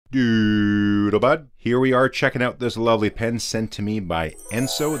Doodlebud. Here we are checking out this lovely pen sent to me by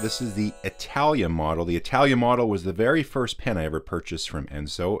Ensso. This is the Italia model. The Italia model was the very first pen I ever purchased from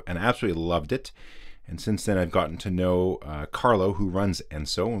Ensso and absolutely loved it. And since then I've gotten to know Carlo, who runs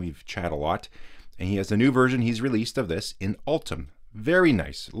Ensso, and we've chatted a lot. And he has a new version he's released of this in Ultem. Very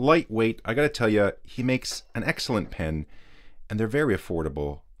nice, lightweight. I gotta tell you, he makes an excellent pen and they're very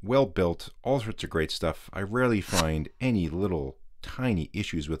affordable, well built, all sorts of great stuff. I rarely find any little tiny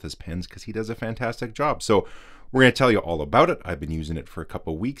issues with his pens because he does a fantastic job. So we're going to tell you all about it. I've been using it for a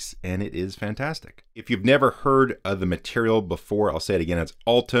couple weeks and it is fantastic. If you've never heard of the material before, I'll say it again, it's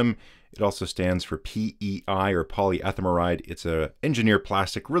Ultem. It also stands for PEI or polyethylamide. It's a engineered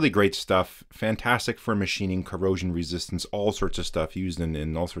plastic, really great stuff, fantastic for machining, corrosion resistance, all sorts of stuff used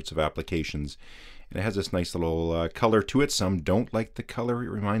in all sorts of applications. And it has this nice little color to it. Some don't like the color. It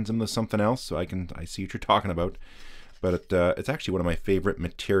reminds them of something else. So I see what you're talking about. But it's actually one of my favorite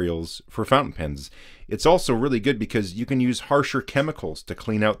materials for fountain pens. It's also really good because you can use harsher chemicals to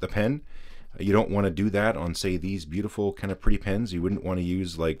clean out the pen. You don't want to do that on, say, these beautiful kind of pretty pens. You wouldn't want to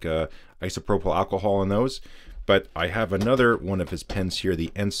use like isopropyl alcohol in those. But I have another one of his pens here, the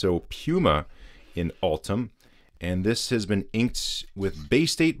Ensso Puma in Ultem. And this has been inked with Bay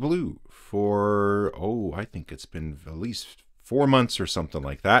State Blue for, I think it's been at least 4 months or something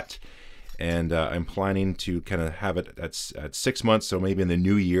like that. And I'm planning to kind of have it at 6 months, so maybe in the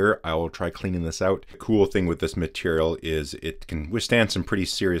new year I will try cleaning this out. The cool thing with this material is it can withstand some pretty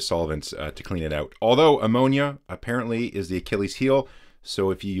serious solvents to clean it out. Although ammonia apparently is the Achilles heel,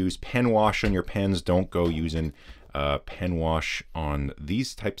 so if you use pen wash on your pens, don't go using pen wash on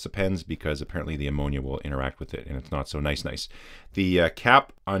these types of pens because apparently the ammonia will interact with it and it's not so nice. The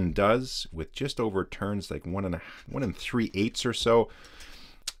cap undoes with just over turns like 1 3/8 or so.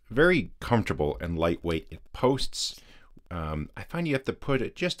 Very comfortable and lightweight. It posts. I find you have to put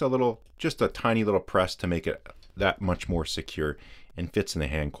it just a tiny little press to make it that much more secure and fits in the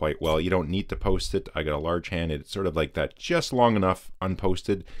hand quite well. You don't need to post it. I got a large hand. It's sort of like that, just long enough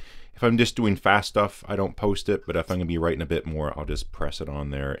unposted. If I'm just doing fast stuff, I don't post it, but if I'm gonna be writing a bit more, I'll just press it on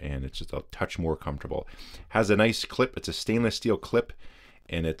there and it's just a touch more comfortable. Has a nice clip. It's a stainless steel clip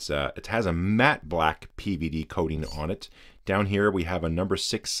and it has a matte black PVD coating on it. Down here we have a number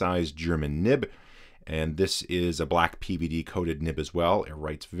 6 size German nib, and this is a black PVD coated nib as well. It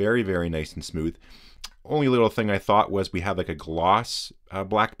writes very, very nice and smooth. Only little thing I thought was we have like a gloss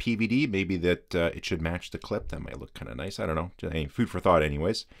black PVD, maybe that it should match the clip. That might look kind of nice. I don't know. Just, food for thought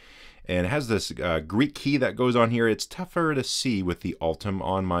anyways. And it has this Greek key that goes on here. It's tougher to see with the Ultem.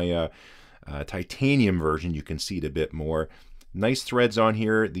 On my titanium version you can see it a bit more. Nice threads on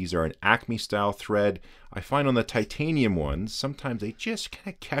here. These are an Acme style thread. I find on the titanium ones, sometimes they just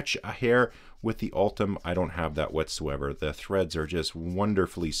kind of catch a hair. With the Ultem, I don't have that whatsoever. The threads are just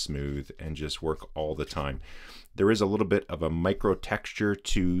wonderfully smooth and just work all the time. There is a little bit of a micro texture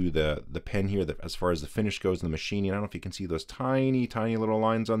to the pen here as far as the finish goes in the machining. I don't know if you can see those tiny, tiny little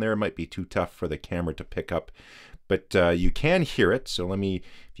lines on there. It might be too tough for the camera to pick up, but you can hear it. So if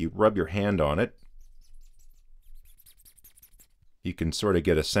you rub your hand on it, you can sort of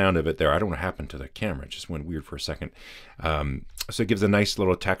get a sound of it there. I don't know what happened to the camera. It just went weird for a second. So it gives a nice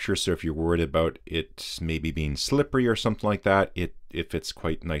little texture. So if you're worried about it maybe being slippery or something like that, it fits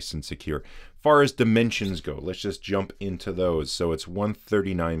quite nice and secure. As far as dimensions go, let's just jump into those. So it's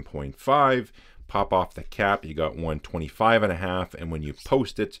 139.5. Pop off the cap, you got 125.5. And when you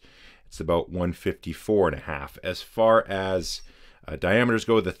post it, it's about 154.5. As far as diameters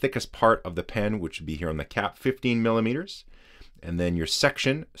go, the thickest part of the pen, which would be here on the cap, 15 millimeters. And then your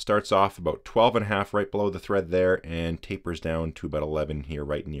section starts off about 12.5 right below the thread there and tapers down to about 11 here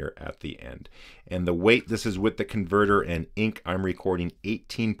right near at the end. And the weight, this is with the converter and ink. I'm recording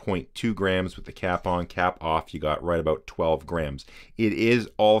 18.2 grams with the cap on, cap off. You got right about 12 grams. It is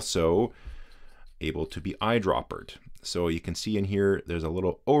also able to be eyedroppered. So you can see in here, there's a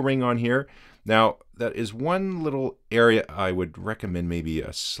little O-ring on here. Now, that is one little area I would recommend maybe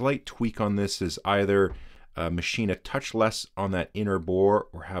a slight tweak on this is either machine a touch less on that inner bore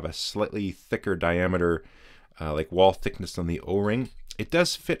or have a slightly thicker diameter like wall thickness on the O-ring. It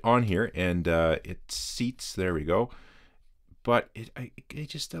does fit on here and it seats, there we go, but it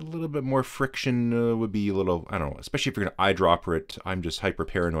just a little bit more friction would be a little, I don't know, especially if you're going to eyedropper it. I'm just hyper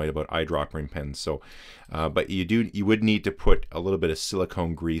paranoid about eyedroppering pens. So but you would need to put a little bit of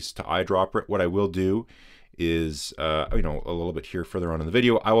silicone grease to eyedropper it. What I will do is a little bit here further on in the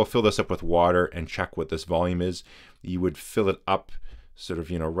video, I will fill this up with water and check what this volume is. You would fill it up sort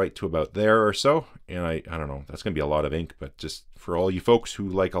of right to about there or so, and I don't know, that's gonna be a lot of ink, but just for all you folks who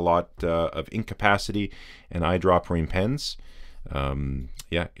like a lot of ink capacity and eyedroppering pens,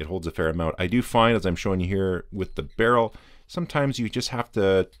 Yeah, it holds a fair amount. I do find, as I'm showing you here with the barrel, sometimes you just have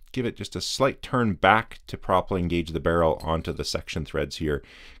to give it just a slight turn back to properly engage the barrel onto the section threads here.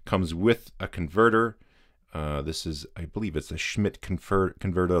 Comes with a converter. This is, I believe it's a Schmidt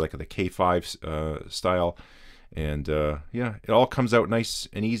converter, like the K5 style. And yeah, it all comes out nice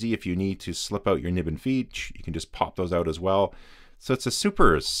and easy. If you need to slip out your nib and feed, you can just pop those out as well. So it's a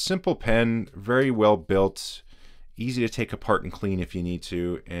super simple pen, very well built, easy to take apart and clean if you need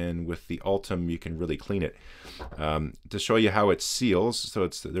to. And with the Ultem, you can really clean it. To show you how it seals, so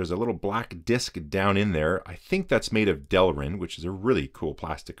there's a little black disc down in there. I think that's made of Delrin, which is a really cool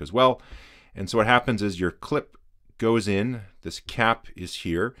plastic as well. And so what happens is your clip goes in, this cap is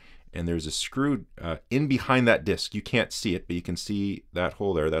here, and there's a screw in behind that disc. You can't see it, but you can see that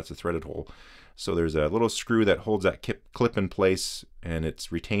hole there. That's a threaded hole. So there's a little screw that holds that clip in place, and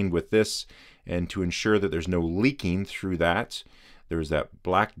it's retained with this. And to ensure that there's no leaking through that, there's that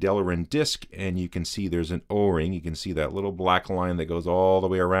black Delrin disc, and you can see there's an O-ring. You can see that little black line that goes all the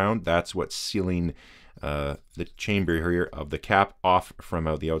way around. That's what's sealing the chamber here of the cap off from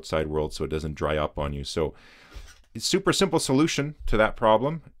out the outside world, so it doesn't dry up on you. So it's super simple solution to that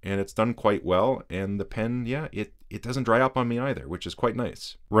problem, and it's done quite well. And the pen, yeah, it doesn't dry up on me either, which is quite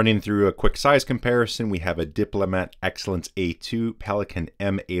nice. Running through a quick size comparison, we have a Diplomat Excellence A2, Pelikan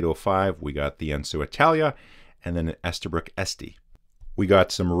M805. We got the Ensso Italia, and then an Esterbrook Este. We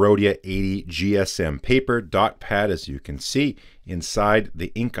got some Rhodia 80 GSM paper, dot pad, as you can see. Inside,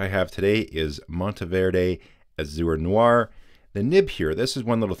 the ink I have today is Monteverde Azur Noir. The nib here, this is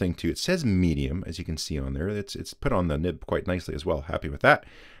one little thing too. It says medium, as you can see on there. It's put on the nib quite nicely as well. Happy with that.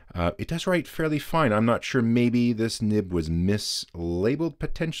 It does write fairly fine. I'm not sure, maybe this nib was mislabeled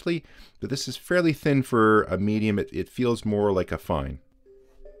potentially, but this is fairly thin for a medium. It feels more like a fine.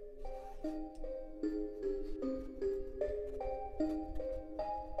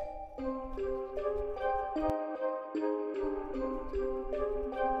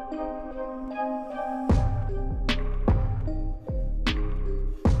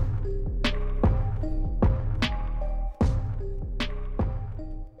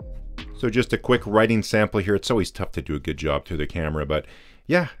 So just a quick writing sample here. It's always tough to do a good job through the camera, but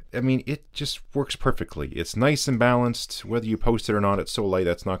yeah, I mean, it just works perfectly. It's nice and balanced. Whether you post it or not, it's so light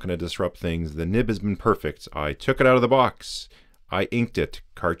that's not going to disrupt things. The nib has been perfect. I took it out of the box. I inked it.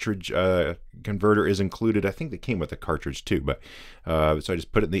 Cartridge converter is included. I think they came with a cartridge too, but so I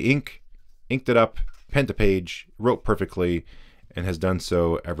just put it in the ink, inked it up, pen to page, wrote perfectly, and has done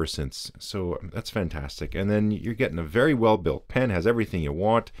so ever since. So that's fantastic. And then you're getting a very well built pen, has everything you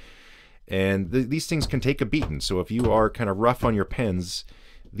want. And these things can take a beating. So if you are kind of rough on your pens,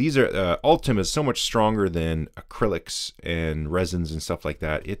 these are Ultem is so much stronger than acrylics and resins and stuff like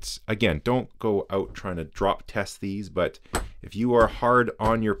that. It's, again, don't go out trying to drop test these, but if you are hard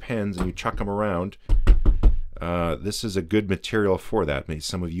on your pens and you chuck them around, this is a good material for that. Maybe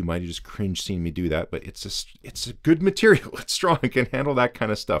some of you might have just cringed seeing me do that, but it's a good material. It's strong. It can handle that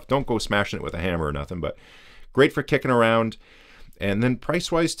kind of stuff. Don't go smashing it with a hammer or nothing, but great for kicking around. And then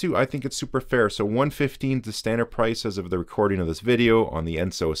price-wise too, I think it's super fair. So $115 the standard price as of the recording of this video on the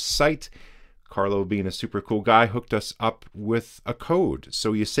Ensso site. Carlo, being a super cool guy, hooked us up with a code.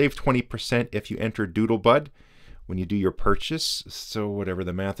 So you save 20% if you enter Doodlebud when you do your purchase. So whatever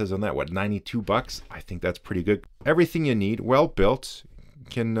the math is on that, what, 92 bucks? I think that's pretty good. Everything you need, well built,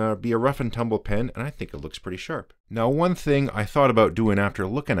 can be a rough and tumble pen, and I think it looks pretty sharp. Now, one thing I thought about doing after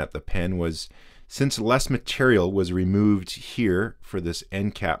looking at the pen was, since less material was removed here for this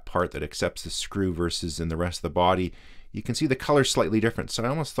end cap part that accepts the screw versus in the rest of the body, you can see the color slightly different. So I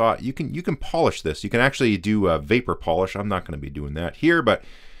almost thought you can polish this. You can actually do a vapor polish. I'm not going to be doing that here, but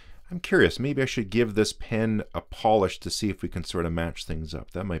I'm curious. Maybe I should give this pen a polish to see if we can sort of match things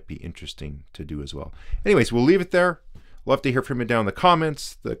up. That might be interesting to do as well. Anyways, we'll leave it there. Love to hear from you down in the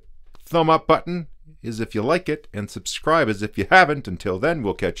comments. The thumb up button is if you like it, and subscribe as if you haven't. Until then,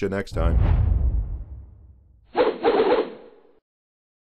 we'll catch you next time.